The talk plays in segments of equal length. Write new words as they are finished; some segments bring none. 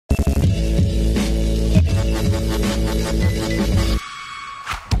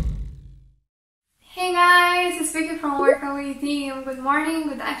evening, good morning,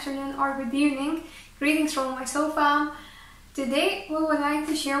 good afternoon, or good evening. Greetings from my sofa. Today we would like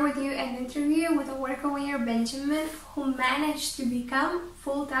to share with you an interview with a workawayer, Benjamin, who managed to become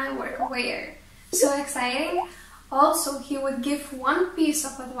full-time workawayer. So exciting! Also, he would give one piece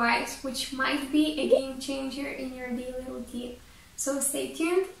of advice which might be a game changer in your daily routine. So stay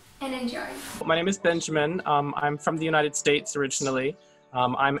tuned and enjoy. My name is Benjamin. I'm from the United States originally.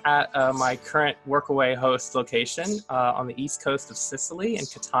 I'm at my current Workaway host location on the east coast of Sicily in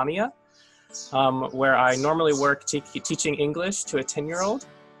Catania, where I normally work teaching English to a 10-year-old.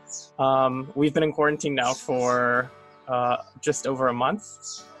 We've been in quarantine now for just over a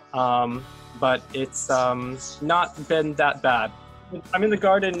month, but it's not been that bad. I'm in the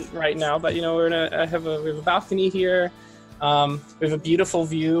garden right now, but you know, we have a balcony here. We have a beautiful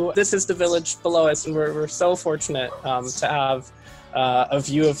view. This is the village below us, and we're so fortunate to have a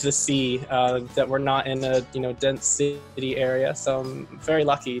view of the sea, that we're not in a dense city area. So I'm very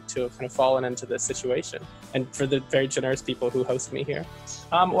lucky to have kind of fallen into this situation, and for the very generous people who host me here.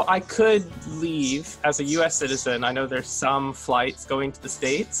 Well, I could leave as a US citizen. I know there's some flights going to the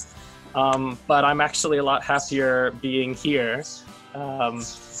States, but I'm actually a lot happier being here.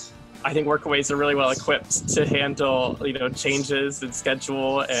 I think Workaways are really well equipped to handle, changes in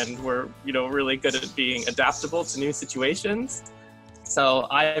schedule, and we're, really good at being adaptable to new situations. So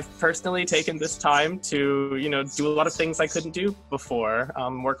I've personally taken this time to, do a lot of things I couldn't do before,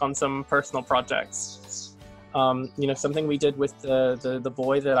 work on some personal projects. Something we did with the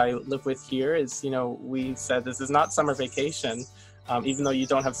boy that I live with here is, we said this is not summer vacation. Even though you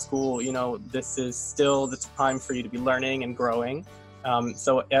don't have school, this is still the time for you to be learning and growing.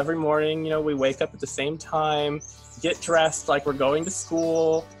 So every morning, we wake up at the same time, get dressed like we're going to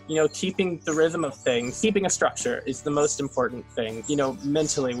school, keeping the rhythm of things. Keeping a structure is the most important thing.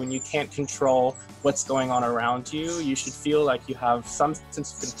 Mentally, when you can't control what's going on around you, you should feel like you have some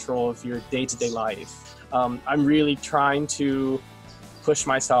sense of control of your day-to-day life. I'm really trying to push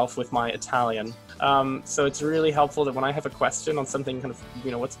myself with my Italian. So it's really helpful that when I have a question on something kind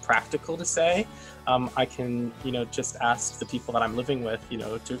of, what's practical to say, I can, just ask the people that I'm living with,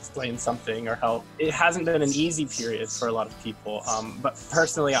 to explain something or help. It hasn't been an easy period for a lot of people, but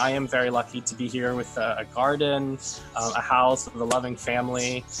personally, I am very lucky to be here with a garden, a house with a loving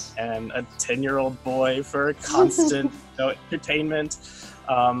family, and a 10-year-old boy for constant entertainment.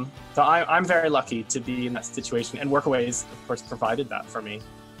 So I'm very lucky to be in that situation, and Workaways, of course, provided that for me.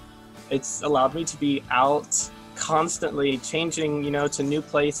 It's allowed me to be out constantly, changing, to new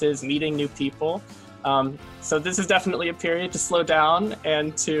places, meeting new people. So this is definitely a period to slow down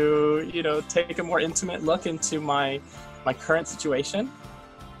and to, take a more intimate look into my current situation.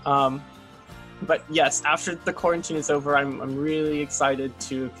 But yes, after the quarantine is over, I'm really excited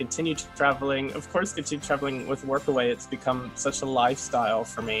to continue traveling. Of course, continue traveling with Workaway. It's become such a lifestyle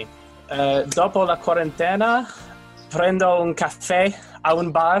for me. Dopo la quarantena, prendo un caffè a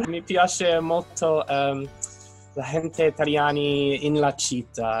un bar. Mi piace molto la gente italiani in la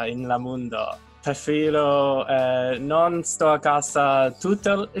città, in la mondo. Prefiro non sto a casa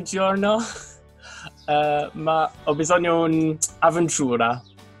tutto il giorno, ma ho bisogno di un'avventura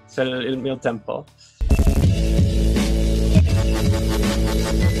per il mio tempo.